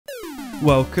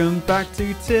Welcome back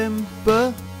to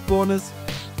Timberborners,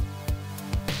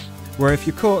 where if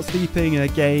you're caught sleeping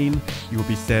again, you'll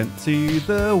be sent to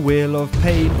the Wheel of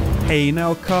Pain. Hey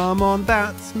now come on,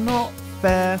 that's not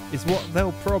fair, is what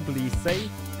they'll probably say.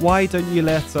 Why don't you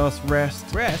let us rest?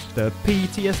 The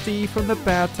PTSD from the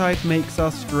bad tide makes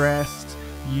us stressed.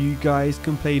 You guys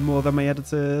complain more than my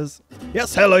editors.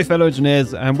 Yes, hello fellow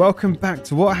engineers, and welcome back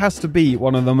to what has to be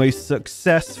one of the most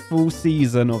successful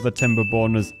seasons of the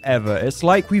Timberborners ever. It's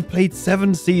like we've played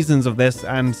 7 seasons of this,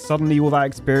 and suddenly all that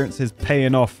experience is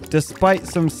paying off, despite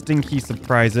some stinky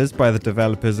surprises by the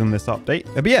developers in this update.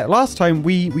 But yeah, last time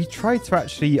we tried to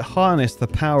actually harness the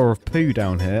power of poo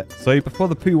down here. So before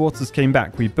the poo waters came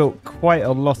back, we built quite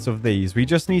a lot of these. We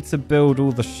just need to build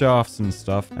all the shafts and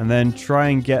stuff, and then try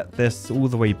and get this all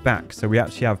the way back so we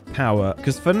actually have power,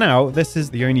 because for now this is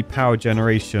the only power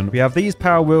generation. We have these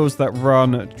power wheels that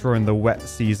run during the wet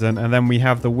season, and then we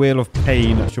have the Wheel of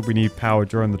Pain should we need power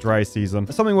during the dry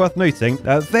season. Something worth noting,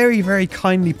 very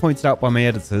kindly pointed out by my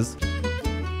editors,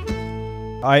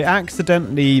 I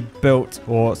accidentally built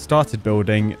or started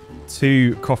building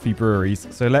 2 coffee breweries,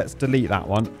 so let's delete that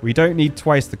one. We don't need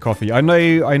twice the coffee. I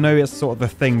know it's sort of the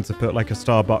thing to put like a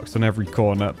Starbucks on every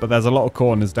corner, but there's a lot of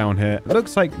corners down here. It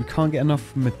looks like we can't get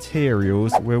enough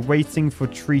materials. We're waiting for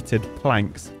treated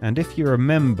planks, and if you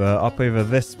remember up over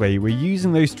this way, we're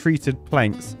using those treated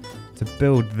planks to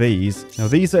build these. Now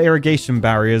these are irrigation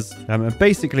barriers, and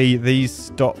basically these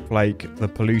stop like the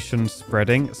pollution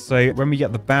spreading, so when we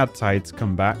get the bad tides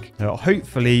come back,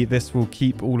 hopefully this will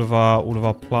keep all of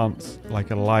our plants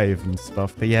like alive and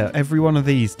stuff. But yeah, every one of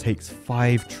these takes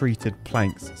 5 treated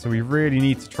planks, so we really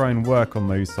need to try and work on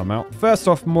those somehow. First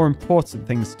off, more important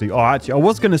things to do. Oh, actually I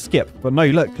was going to skip, but no,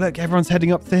 look, everyone's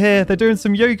heading up to here. They're doing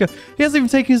some yoga. He hasn't even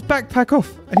taken his backpack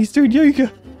off and he's doing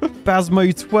yoga.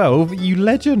 Basmo12, you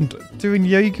legend, doing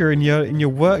yoga in your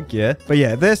work gear. But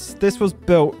yeah, this was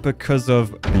built because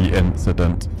of the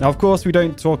incident. Now, of course, we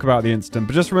don't talk about the incident,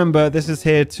 but just remember, this is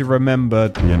here to remember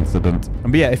the incident.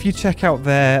 And but yeah, if you check out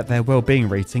their well-being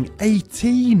rating,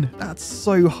 18. That's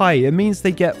so high. It means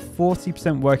they get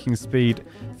 40% working speed,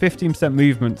 15%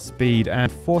 movement speed,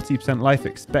 and 40% life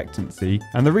expectancy.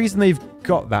 And the reason they've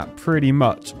got that pretty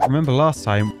much, remember last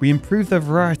time, we improved the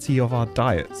variety of our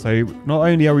diet. So not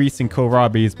only are we eating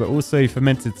kohlrabies, but also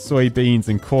fermented soybeans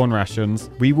and corn rations.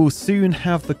 We will soon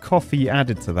have the coffee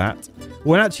added to that.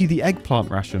 Well, actually the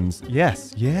eggplant rations.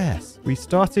 Yes. We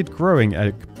started growing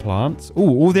eggplants. Oh,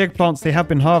 all the eggplants, they have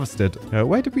been harvested.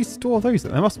 Where did we store those?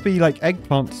 There must be like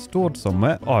eggplants stored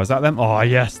somewhere. Oh, is that them? Oh,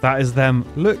 yes, that is them.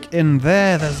 Look in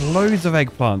there. There's loads of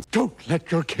eggplants. Don't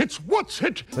let your kids watch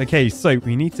it. Okay, so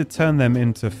we need to turn them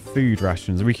into food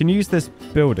rations. We can use this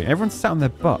building. Everyone's sat on their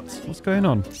butts. What's going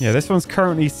on? Yeah, this one's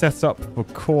currently set up for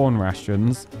corn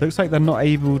rations. Looks like they're not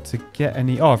able to get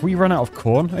any. Oh, have we run out of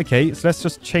corn? Okay, so let's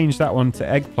just change that one to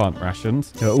eggplant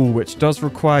rations. Oh, which does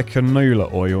require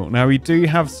canola oil. Now, we do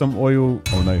have some oil.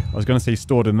 Oh, no. I was going to say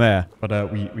stored in there,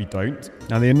 but we don't.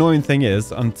 Now, the annoying thing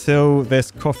is, until this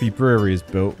coffee brewery is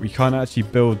built, we can't actually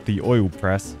build the oil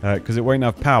press because it won't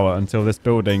have power until this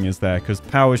building is there, because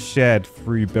power is shared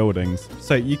through buildings.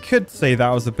 So you could say that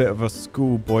was a bit of a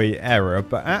schoolboy error,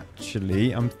 but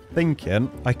actually, I'm thinking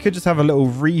I could just have a little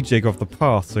rejig of the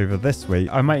paths over this way.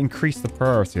 I might increase the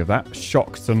priority of that.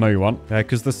 Shock to no one.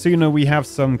 Because the sooner we have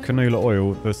some canola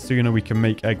oil, the sooner we can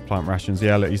make eggplant rations.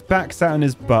 Yeah, look, he's back sat on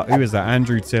his butt. Who is that?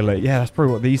 Andrew Tiller. Yeah, that's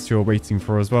probably what these two are waiting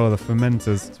for as well, the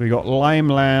fermenters. So we got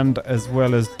Limeland as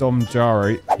well as Dom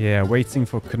Jaro. Yeah, waiting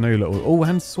for canola oil. Oh,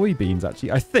 and soybeans,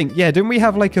 actually. I think, yeah, didn't we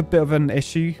have like a bit of an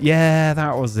issue? Yeah,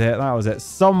 that was it.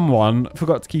 Someone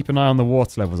forgot to keep an eye on the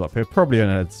water levels up here. Probably an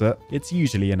editor. It's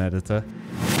usually an editor.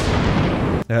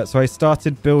 So I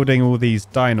started building all these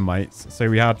dynamites, so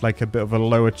we had like a bit of a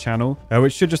lower channel,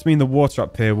 which should just mean the water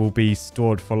up here will be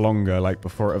stored for longer, like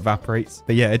before it evaporates.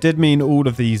 But yeah, it did mean all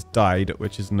of these died,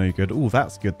 which is no good. Oh,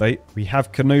 that's good though. We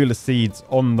have canola seeds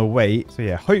on the way. So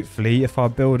yeah, hopefully if our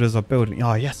builders are building...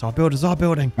 Oh yes, our builders are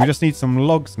building. We just need some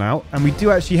logs now, and we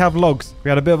do actually have logs. We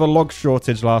had a bit of a log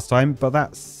shortage last time, but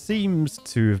that seems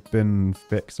to have been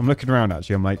fixed. I'm looking around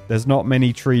actually. I'm like, there's not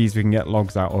many trees we can get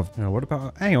logs out of. What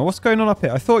about... Hang on, what's going on up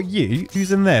here? I thought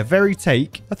who's in there? Very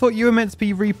take. I thought you were meant to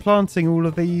be replanting all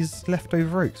of these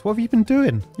leftover oaks. What have you been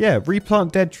doing? Yeah,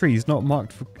 replant dead trees, not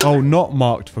marked for... Oh, not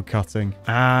marked for cutting.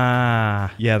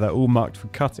 Ah, yeah, they're all marked for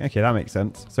cutting. Okay, that makes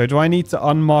sense. So do I need to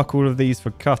unmark all of these for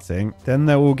cutting? Then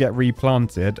they'll all get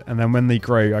replanted, and then when they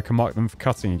grow, I can mark them for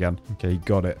cutting again. Okay,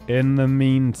 got it. In the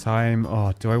meantime,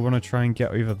 oh, do I want to try and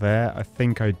get over there? I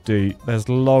think I do. There's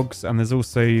logs, and there's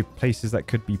also places that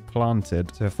could be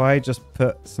planted. So if I just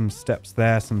put some steps there,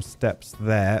 spare some steps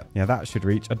there. Yeah, that should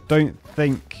reach. I don't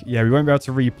think... Yeah, we won't be able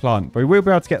to replant, but we will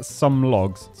be able to get some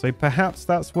logs. So perhaps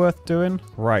that's worth doing.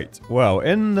 Right. Well,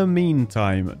 in the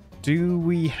meantime... Do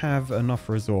we have enough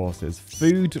resources?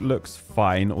 Food looks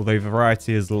fine, although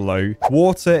variety is low.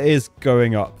 Water is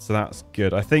going up, so that's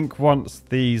good. I think once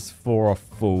these 4 are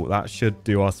full, that should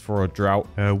do us for a drought.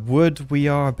 Wood we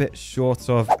are a bit short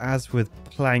of, as with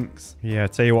planks. Yeah,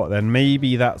 tell you what then,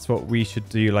 maybe that's what we should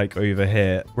do like over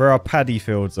here. Where our paddy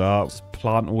fields are, let's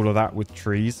plant all of that with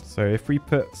trees. So if we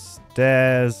put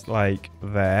stairs like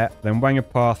there, then wang a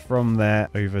path from there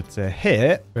over to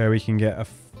here, where we can get a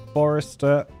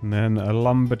forester, and then a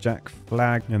lumberjack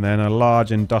flag, and then a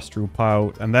large industrial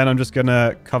pile. And then I'm just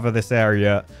gonna cover this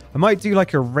area. I might do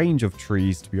like a range of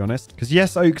trees, to be honest, because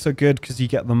yes, oaks are good because you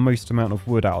get the most amount of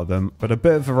wood out of them, but a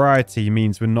bit of variety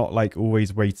means we're not like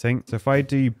always waiting. So if I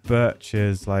do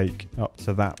birches like up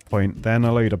to that point, then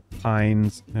a load of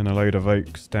pines and a load of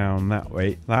oaks down that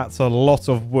way, that's a lot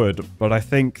of wood, but I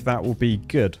think that will be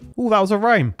good. Oh, that was a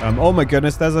rhyme. Oh my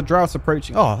goodness, there's a drought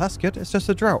approaching. Oh, that's good. It's just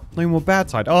a drought. No more bad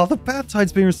tide. Oh, the bad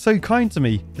tide's been so kind to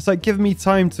me. It's like giving me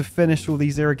time to finish all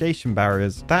these irrigation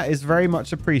barriers. That is very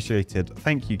much appreciated.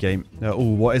 Thank you, game. Oh,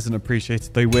 what isn't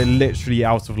appreciated though? We're literally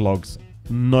out of logs.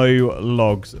 No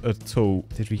logs at all.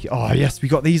 Did we? Oh, yes, we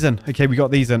got these in. Okay, we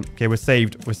got these in. Okay, we're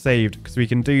saved. We're saved because we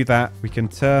can do that. We can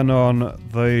turn on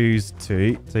those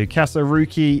two. So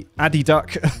Kasaruki, Addy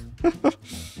Duck.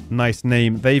 Nice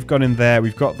name. They've gone in there.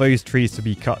 We've got those trees to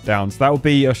be cut down. So that will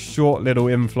be a short little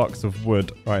influx of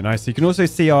wood. Right, nice. So you can also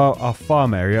see our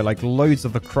farm area. Like loads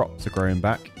of the crops are growing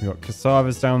back. We've got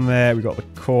cassavas down there. We've got the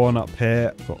corn up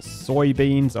here. We've got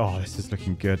soybeans. Oh, this is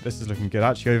looking good. This is looking good.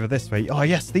 Actually, over this way. Oh,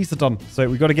 yes, these are done. So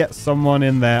we've got to get someone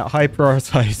in there. High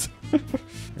prioritize.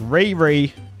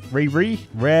 Rary. Rary.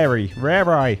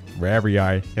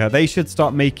 Yeah, they should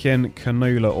start making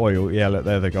canola oil. Yeah, look,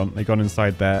 there they're gone. They've gone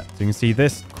inside there. So you can see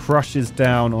this crushes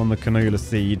down on the canola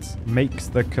seeds, makes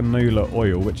the canola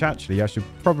oil, which actually I should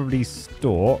probably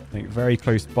store like very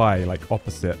close by, like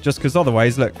opposite. Just because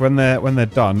otherwise, look, when they're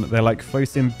done, they're like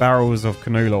floating barrels of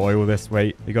canola oil this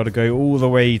way. You got to go all the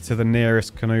way to the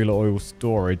nearest canola oil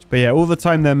storage. But yeah, all the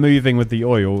time they're moving with the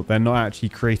oil, they're not actually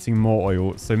creating more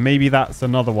oil. So maybe that's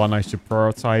another one I should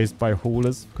prioritize by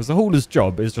haulers, because the hauler's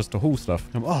job is just to haul stuff.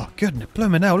 Oh, goodness,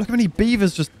 blooming hell. Look how many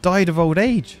beavers just died of old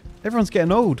age. Everyone's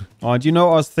getting old. Oh, do you know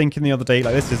what I was thinking the other day?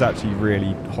 Like, this is actually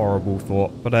really horrible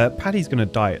thought, but Paddy's going to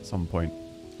die at some point.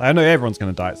 I know everyone's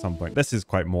going to die at some point. This is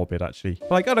quite morbid, actually. But,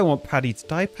 like, I don't want Paddy to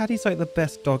die. Paddy's, like, the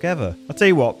best dog ever. I'll tell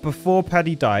you what, before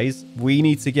Paddy dies, we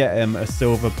need to get him a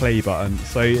silver play button.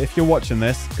 So, if you're watching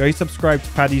this, go subscribe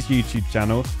to Paddy's YouTube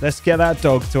channel. Let's get that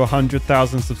dog to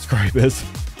 100,000 subscribers.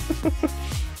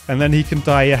 And then he can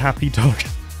die a happy dog.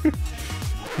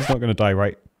 He's not going to die,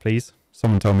 right? Please?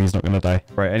 Someone tell me he's not going to die.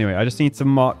 Right, anyway, I just need to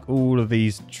mark all of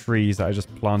these trees that I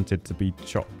just planted to be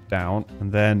chopped down. And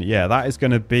then, yeah, that is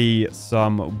going to be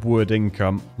some wood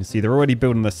income. You see, they're already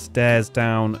building the stairs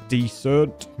down.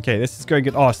 Decent. Okay, this is going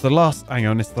good. Oh, it's the last... Hang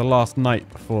on, it's the last night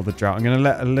before the drought. I'm going to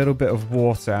let a little bit of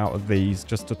water out of these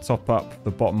just to top up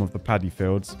the bottom of the paddy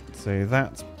fields. So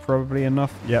that's probably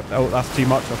enough. Yep. Oh, that's too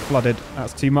much. I flooded.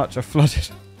 That's too much. I flooded.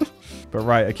 But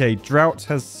right, okay, drought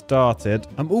has started.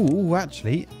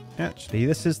 Actually,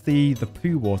 this is the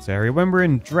poo water area. When we're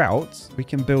in drought, we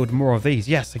can build more of these.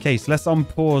 Yes, okay, so let's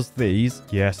unpause these.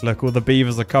 Yes, look, all the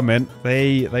beavers are coming.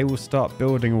 They will start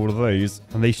building all of those,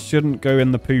 and they shouldn't go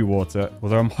in the poo water.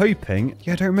 Although I'm hoping...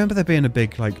 Yeah, I don't remember there being a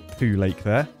big, like, poo lake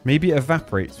there. Maybe it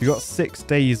evaporates. We got 6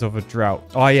 days of a drought.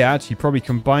 Oh, yeah, actually, probably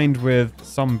combined with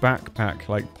some backpack,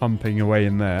 like, pumping away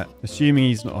in there. Assuming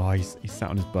he's not... Oh, he's sat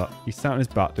on his butt. He's sat on his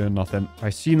butt doing nothing. I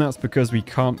assume that's because we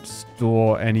can't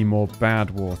store any more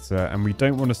bad water. And we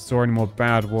don't want to store any more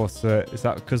bad water. Is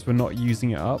that because we're not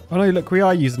using it up? Oh no, look, we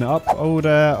are using it up. Old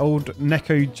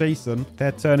Neko Jason.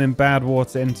 They're turning bad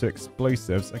water into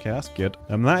explosives. Okay, that's good.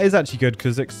 That is actually good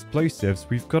because explosives,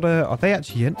 we've got to... Are they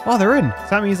actually in? Oh, they're in.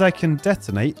 So that means I can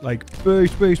detonate, like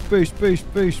boosh, boosh, boosh, boosh,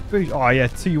 boosh, boosh. Oh yeah,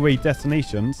 2-way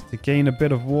detonations to gain a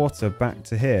bit of water back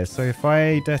to here. So if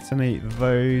I detonate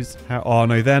those... Oh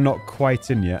no, they're not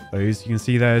quite in yet, those. You can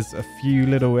see there's a few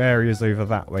little areas over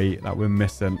that way that we're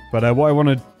missing. But what I want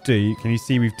to do, can you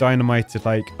see we've dynamited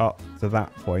like up to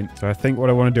that point? So I think what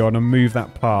I want to do, I want to move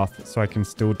that path so I can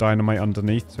still dynamite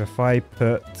underneath. So if I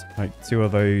put like 2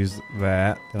 of those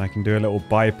there, then I can do a little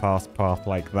bypass path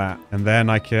like that. And then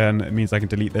it means I can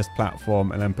delete this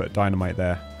platform and then put dynamite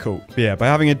there. Cool. But yeah, by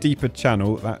having a deeper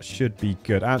channel, that should be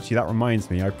good. Actually, that reminds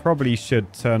me, I probably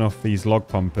should turn off these log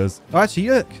pumpers. Oh, actually,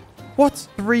 look. What?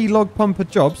 3 log pumper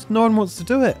jobs? No one wants to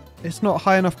do it. it's not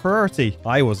high enough priority.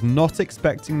 I was not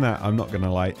expecting that. I'm not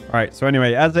gonna lie. All right, so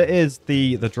anyway, as it is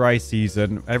the dry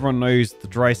season, everyone knows the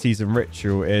dry season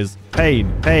ritual is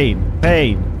pain, pain,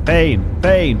 pain, pain,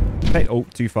 pain, pain. Oh,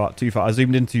 too far. I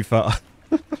zoomed in too far.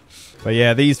 But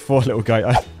yeah, these 4 little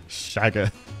guys,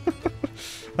 Shagger.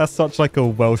 That's such like a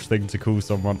Welsh thing to call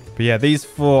someone. But yeah, these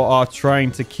 4 are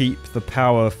trying to keep the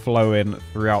power flowing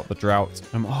throughout the drought.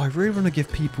 Oh, I really want to give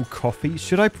people coffee.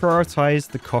 Should I prioritize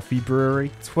the coffee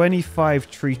brewery? 25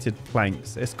 treated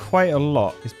planks. It's quite a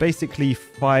lot. It's basically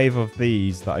 5 of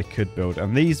these that I could build.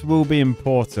 And these will be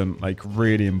important, like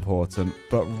really important.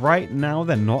 But right now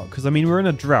they're not. Because I mean, we're in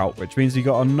a drought, which means we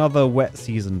got another wet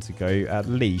season to go at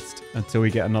least until we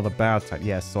get another bad time.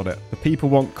 Yeah, sod it. The people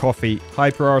want coffee.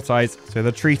 High prioritize. So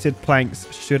the treated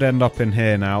planks should end up in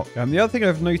here now. The other thing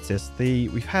I've noticed,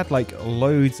 we've had like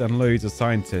loads and loads of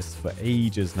scientists for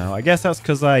ages now. I guess that's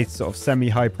because I sort of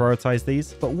semi-high prioritize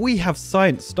these. But we have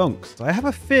science stonks. I have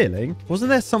a feeling, wasn't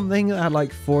there something at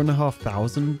like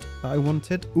 4,500 that I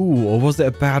wanted? Ooh, or was it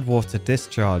a bad water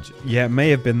discharge? Yeah, it may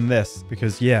have been this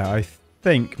because yeah, I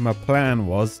think my plan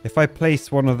was if I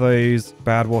place one of those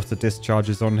bad water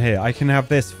discharges on here, I can have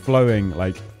this flowing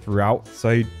like throughout.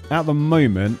 So at the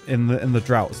moment in the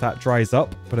droughts that dries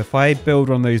up, but if I build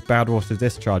one of those bad water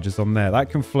discharges on there,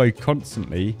 that can flow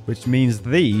constantly, which means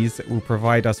these will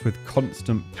provide us with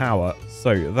constant power.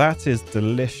 So that is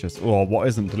delicious. Or what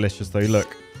isn't delicious though,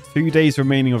 look, 2 days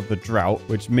remaining of the drought,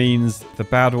 which means the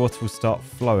bad water will start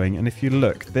flowing. And if you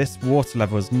look, this water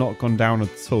level has not gone down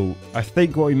at all. I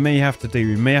think what we may have to do,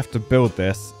 we may have to build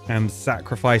this and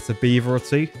sacrifice a beaver or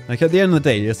 2. Like at the end of the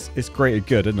day, it's greater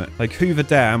good, isn't it? Like Hoover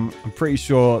Dam, I'm pretty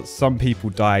sure some people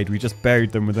died. We just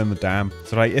buried them within the dam.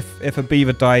 So like if a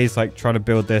beaver dies, like trying to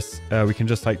build this, we can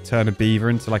just like turn a beaver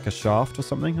into like a shaft or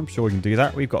something. I'm sure we can do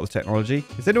that. We've got the technology.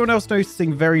 Is anyone else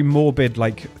noticing very morbid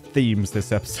like themes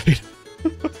this episode?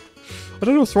 I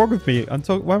don't know what's wrong with me.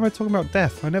 Why am I talking about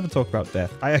death? I never talk about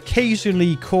death. I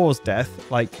occasionally cause death,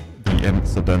 like the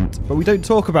incident, but we don't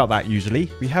talk about that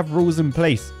usually. We have rules in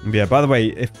place. And yeah, by the way,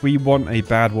 if we want a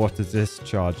bad water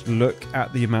discharge, look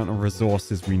at the amount of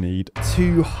resources we need.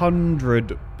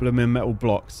 200 blooming metal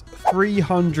blocks,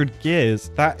 300 gears.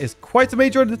 That is quite a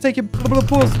major undertaking.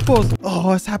 Pause.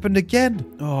 Oh, it's happened again.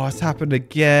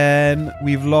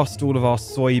 We've lost all of our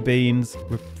soybeans.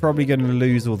 We're probably going to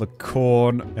lose all the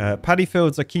corn. Paddy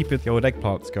fields are keeping the old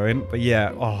eggplants going, but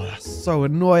yeah, oh, that's so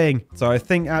annoying. So I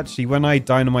think actually when I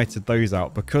dynamited those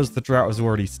out, because the drought has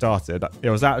already started, it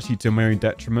was actually to my own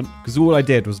detriment, because all I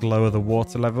did was lower the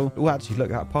water level. Oh, actually, look,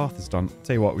 that path is done.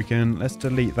 Tell you what, let's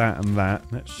delete that and that.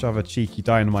 Let's shove a cheeky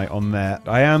dynamite on there.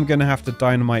 I am going to have to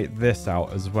dynamite this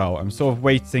out as well. I'm sort of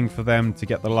waiting for them to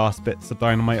get the last bits of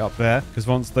dynamite up there, because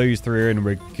once those 3 are in,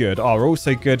 we're good. Oh, we're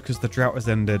also good because the drought has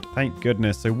ended. Thank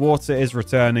goodness. So water is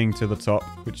returning to the top,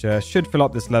 which should fill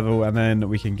up this level, and then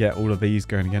we can get all of these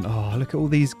going again. Oh, look at all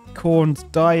these corns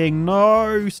dying.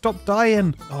 No, stop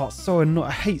dying. Oh, it's so annoying.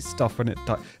 I hate stuff when it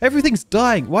dies. Everything's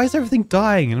dying. Why is everything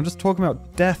dying? And I'm just talking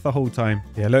about death the whole time.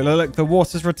 Yeah, look. The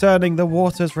water's returning.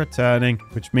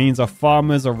 Which means our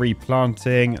farmers are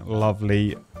replanting.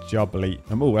 Lovely jubbly.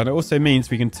 Oh, and it also means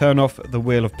we can turn off the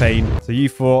wheel of pain. So you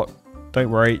 4, don't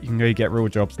worry, you can go get real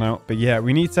jobs now. But yeah,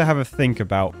 we need to have a think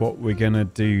about what we're going to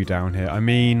do down here. I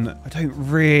mean, I don't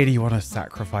really want to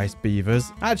sacrifice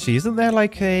beavers. Actually, isn't there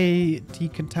like a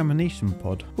decontamination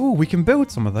pod? Ooh, we can build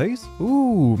some of those.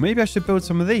 Ooh, maybe I should build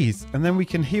some of these and then we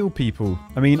can heal people.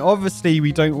 I mean, obviously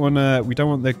we don't want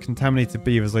the contaminated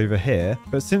beavers over here,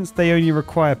 but since they only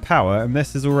require power and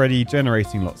this is already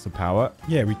generating lots of power,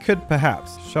 yeah, we could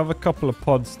perhaps shove a couple of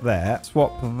pods there,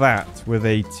 swap that with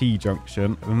a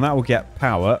T-junction, and that will get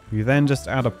power. You then just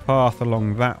add a path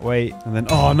along that way, and then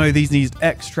oh no, these need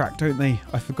extract, don't they?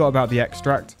 I forgot about the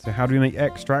extract. So how do we make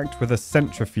extract? With a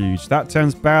centrifuge. That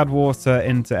turns bad water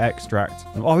into extract.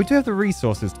 Oh, we do have the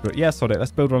resources to put. Yes, on it.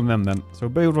 Let's build one of them then. So we'll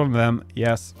build one of them.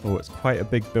 Yes. Oh, it's quite a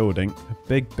big building. A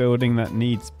big building that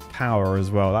needs power as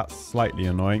well. That's slightly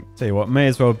annoying. Tell you what, may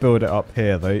as well build it up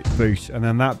here though. Boosh. And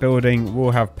then that building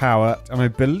will have power. And I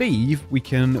believe we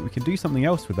can do something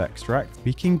else with extract.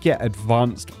 We can get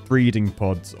advanced breeding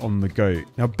pods on the go.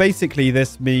 Now basically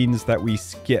this means that we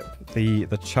skip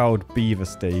the child beaver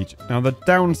stage. Now the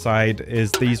downside is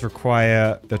these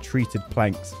require the treated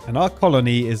planks, and our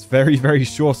colony is very, very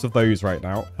short of those right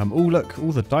now. Oh look,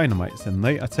 all the dynamite's in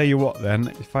though. I tell you what then,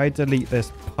 if I delete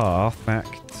this path back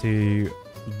to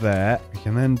there. We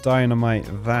can then dynamite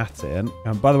that in.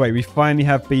 And by the way, we finally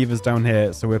have beavers down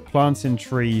here. So we're planting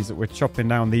trees. We're chopping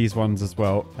down these ones as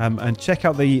well. And check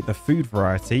out the food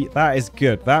variety. That is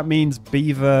good. That means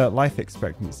beaver life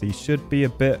expectancy should be a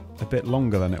bit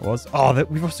longer than it was. Oh,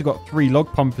 we've also got 3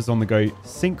 log pumpers on the go.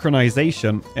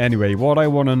 Synchronization. Anyway, what I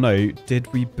want to know,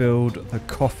 did we build the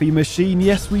coffee machine?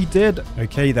 Yes, we did.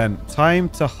 Okay, then. Time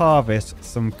to harvest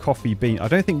some coffee beans. I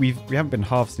don't think we haven't been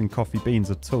harvesting coffee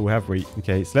beans at all, have we?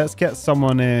 Okay, so let's get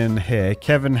someone in here.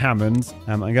 Kevin Hammonds.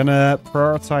 I'm going to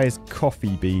prioritize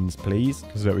coffee beans, please.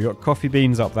 Because look, we got coffee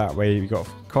beans up that way. We got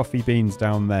coffee beans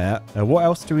down there. What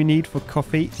else do we need for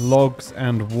coffee? Logs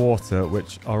and water,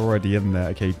 which are already in there.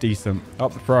 Okay, decent.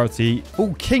 Up the priority.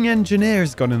 Oh, King Engineer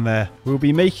has gone in there. We'll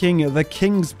be making the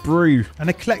King's Brew, an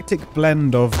eclectic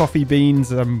blend of coffee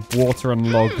beans and water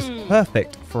and logs.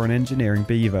 Perfect for an engineering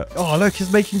beaver. Oh, look,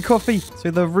 he's making coffee.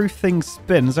 So the roof thing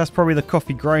spins. That's probably the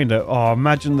coffee grinder. Oh,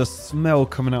 imagine the smell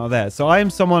coming out of there. So I am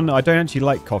someone, I don't actually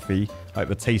like coffee, like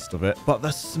the taste of it, but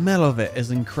the smell of it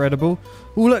is incredible.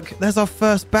 Oh, look, there's our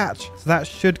first batch. So that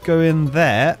should go in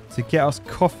there to get us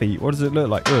coffee. What does it look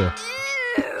like? Ugh.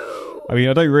 I mean,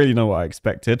 I don't really know what I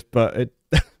expected, but it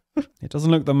it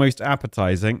doesn't look the most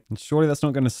appetizing. And surely that's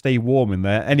not going to stay warm in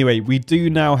there. Anyway, we do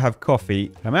now have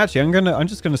coffee. I'm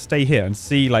just going to stay here and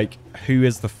see like who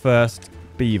is the first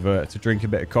beaver to drink a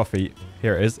bit of coffee.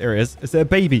 Here it is. Here it is. Is it a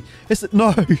baby? Is it?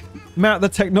 No. Matt the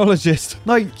technologist.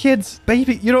 No, kids,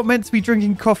 baby, you're not meant to be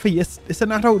drinking coffee. It's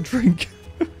an adult drink.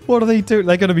 What are they doing?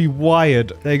 They're going to be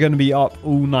wired. They're going to be up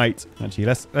all night. Actually,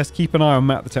 let's keep an eye on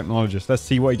Matt the technologist. Let's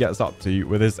see what he gets up to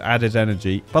with his added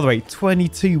energy. By the way,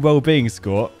 22 well-being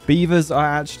score. Beavers are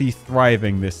actually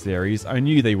thriving this series. I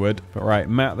knew they would. But right,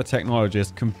 Matt the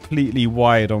technologist completely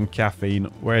wired on caffeine.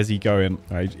 Where is he going?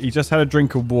 Right, he just had a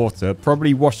drink of water,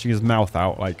 probably washing his mouth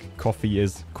out. Like, coffee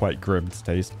is quite grim to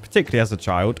taste, particularly as a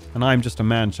child. And I'm just a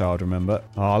man-child, remember?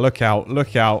 Oh, look out.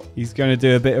 Look out. He's going to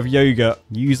do a bit of yoga.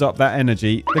 Use up that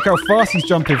energy. Look how fast he's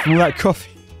jumping from all that coffee.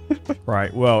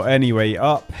 Right, well, anyway,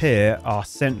 up here, our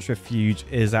centrifuge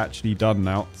is actually done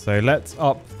now. So let's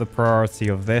up the priority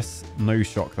of this. No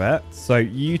shock there. So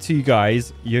you two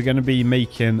guys, you're going to be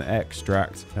making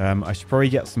extract. I should probably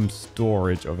get some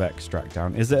storage of extract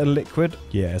down. Is it a liquid?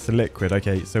 Yeah, it's a liquid.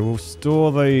 Okay, so we'll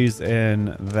store those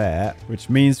in there, which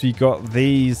means we got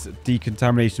these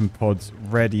decontamination pods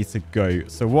ready to go.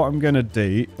 So what I'm going to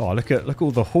do... Oh, look at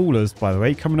all the haulers, by the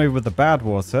way, coming over with the bad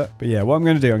water. But yeah, what I'm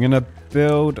going to do, I'm going to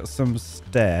build some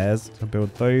stairs. So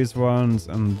build those ones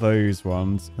and those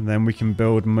ones, and then we can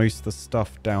build most of the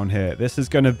stuff down here. This is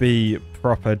going to be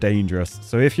proper dangerous.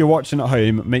 So if you're watching at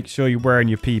home, make sure you're wearing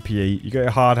your PPE. You got your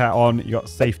hard hat on, you got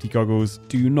safety goggles.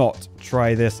 Do not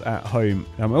try this at home.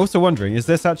 I'm also wondering, is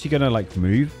this actually going to like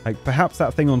move? Like perhaps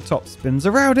that thing on top spins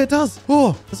around. It does.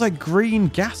 Oh, there's like green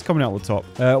gas coming out the top.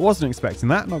 Wasn't expecting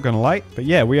that, not gonna lie. But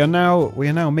yeah, we are now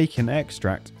making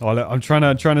extract. Oh, look, I'm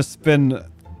trying to spin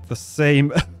the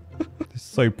same... It's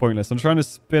so pointless. I'm trying to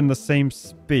spin the same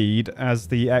speed as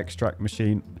the extract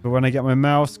machine. But when I get my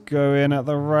mouse going at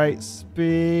the right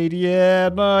speed, yeah,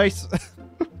 nice.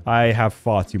 I have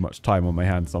far too much time on my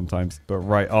hands sometimes. But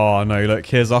right, oh no, look,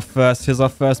 here's our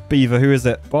first beaver. Who is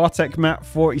it? Bartek Matt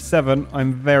 47.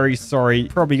 I'm very sorry.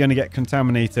 Probably going to get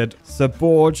contaminated. Sir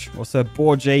Borge, or Sir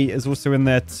Borge is also in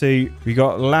there too. We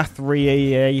got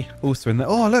Lathriaa also in there.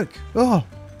 Oh, look. Oh.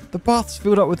 The bath's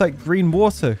filled up with like green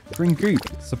water, green goop.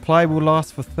 Supply will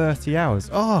last for 30 hours.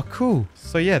 Oh, cool.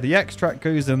 So yeah, the extract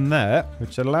goes in there,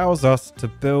 which allows us to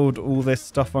build all this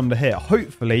stuff under here,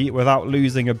 hopefully without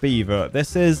losing a beaver.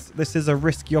 This is a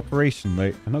risky operation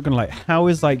though. I'm not gonna lie. How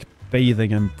is like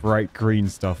bathing in bright green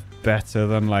stuff better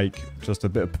than like just a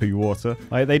bit of poo water?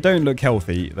 Like they don't look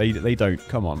healthy. They don't.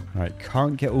 Come on. Right,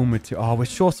 can't get all material. Oh, we're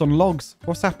short on logs.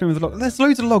 What's happening with the logs? There's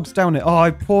loads of logs down here. Oh,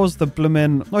 I paused the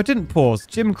bloomin'... No, I didn't pause.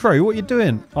 Jim Crow, what are you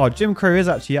doing? Oh, Jim Crow is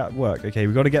actually at work. Okay,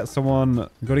 we've got to get someone...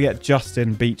 We've got to get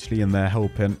Justin Beachley in there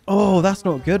helping. Oh, that's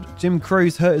not good. Jim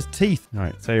Crow's hurt his teeth. All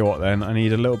right, tell you what then. I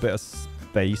need a little bit of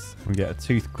space. We'll get a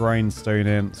tooth grindstone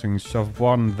in, so we can shove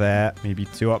one there, maybe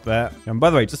two up there. And by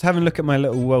the way, just having a look at my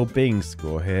little well-being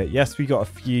score here. Yes, we got a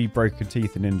few broken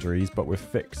teeth and injuries, but we're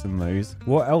fixing those.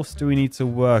 What else do we need to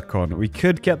work on? We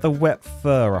could get the wet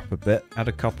fur up a bit, add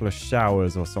a couple of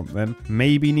showers or something.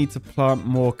 Maybe need to plant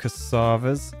more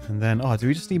cassavas. And then, oh, do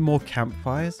we just need more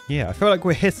campfires? Yeah, I feel like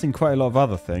we're hitting quite a lot of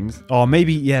other things. Oh,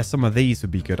 maybe, yeah, some of these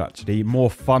would be good, actually. More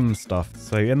fun stuff.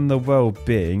 So in the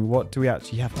well-being, what do we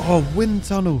actually have? Oh, wind wind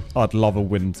tunnel. I'd love a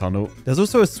wind tunnel. There's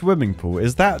also a swimming pool.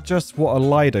 Is that just what a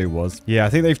Lido was? Yeah, I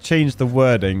think they've changed the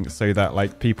wording so that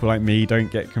like people like me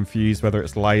don't get confused whether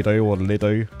it's Lido or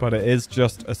Lido, but it is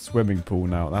just a swimming pool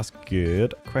now. That's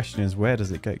good. Question is, where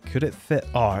does it go? Could it fit?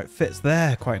 Oh, it fits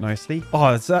there quite nicely.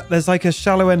 Oh, there's like a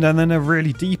shallow end and then a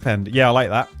really deep end. Yeah, I like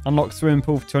that. Unlock swimming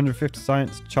pool for 250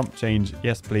 science. Chump change.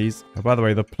 Yes, please. Oh, by the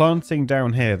way, the planting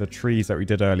down here, the trees that we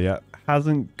did earlier,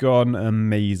 hasn't gone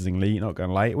amazingly, not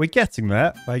gonna lie. We're getting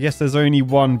there, but I guess there's only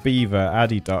one beaver,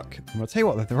 Addy Duck. And I'll tell you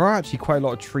what, there are actually quite a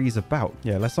lot of trees about.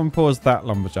 Yeah, let's unpause that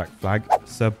lumberjack flag.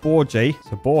 Sir Borje,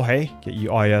 get you.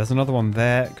 Oh yeah, there's another one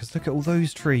there, because look at all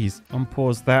those trees.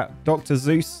 Unpause that. Dr.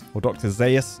 Zeus, or Dr.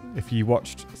 Zeus, if you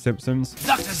watched Simpsons.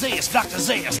 Dr. Zeus, Dr.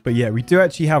 Zeus. But yeah, we do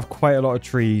actually have quite a lot of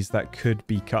trees that could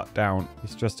be cut down.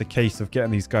 It's just a case of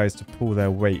getting these guys to pull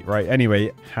their weight, right?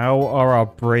 Anyway, how are our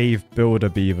brave builder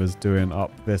beavers doing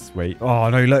up this way? Oh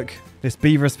no, look, this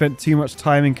beaver spent too much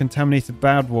time in contaminated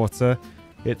bad water.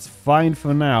 It's fine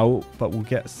for now, but we'll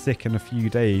get sick in a few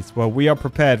days. Well, we are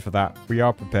prepared for that. We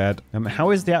are prepared. How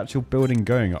is the actual building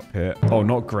going up here? Oh,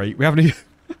 not great. We haven't even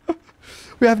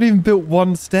we haven't even built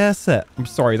one stair set. I'm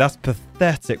sorry, that's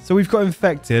pathetic. So we've got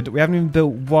infected. We haven't even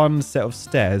built one set of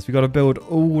stairs. We've got to build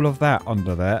all of that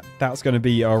under there. That's going to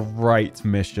be a right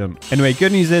mission. Anyway,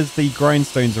 good news is the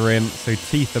grindstones are in, so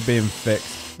teeth are being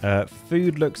fixed.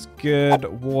 Food looks good.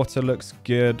 Water looks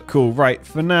good. Cool. Right.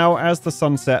 For now, as the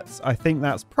sun sets, I think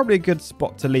that's probably a good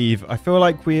spot to leave. I feel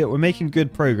like we're making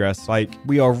good progress. Like,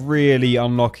 we are really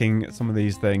unlocking some of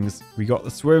these things. We got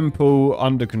the swimming pool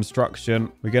under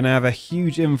construction. We're going to have a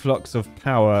huge influx of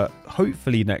power,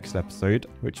 hopefully next episode,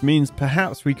 which means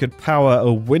perhaps we could power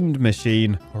a wind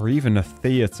machine or even a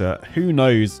theater. Who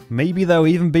knows? Maybe there'll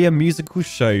even be a musical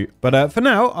show. But for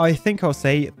now, I think I'll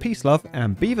say peace, love,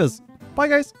 and beavers. Bye,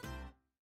 guys.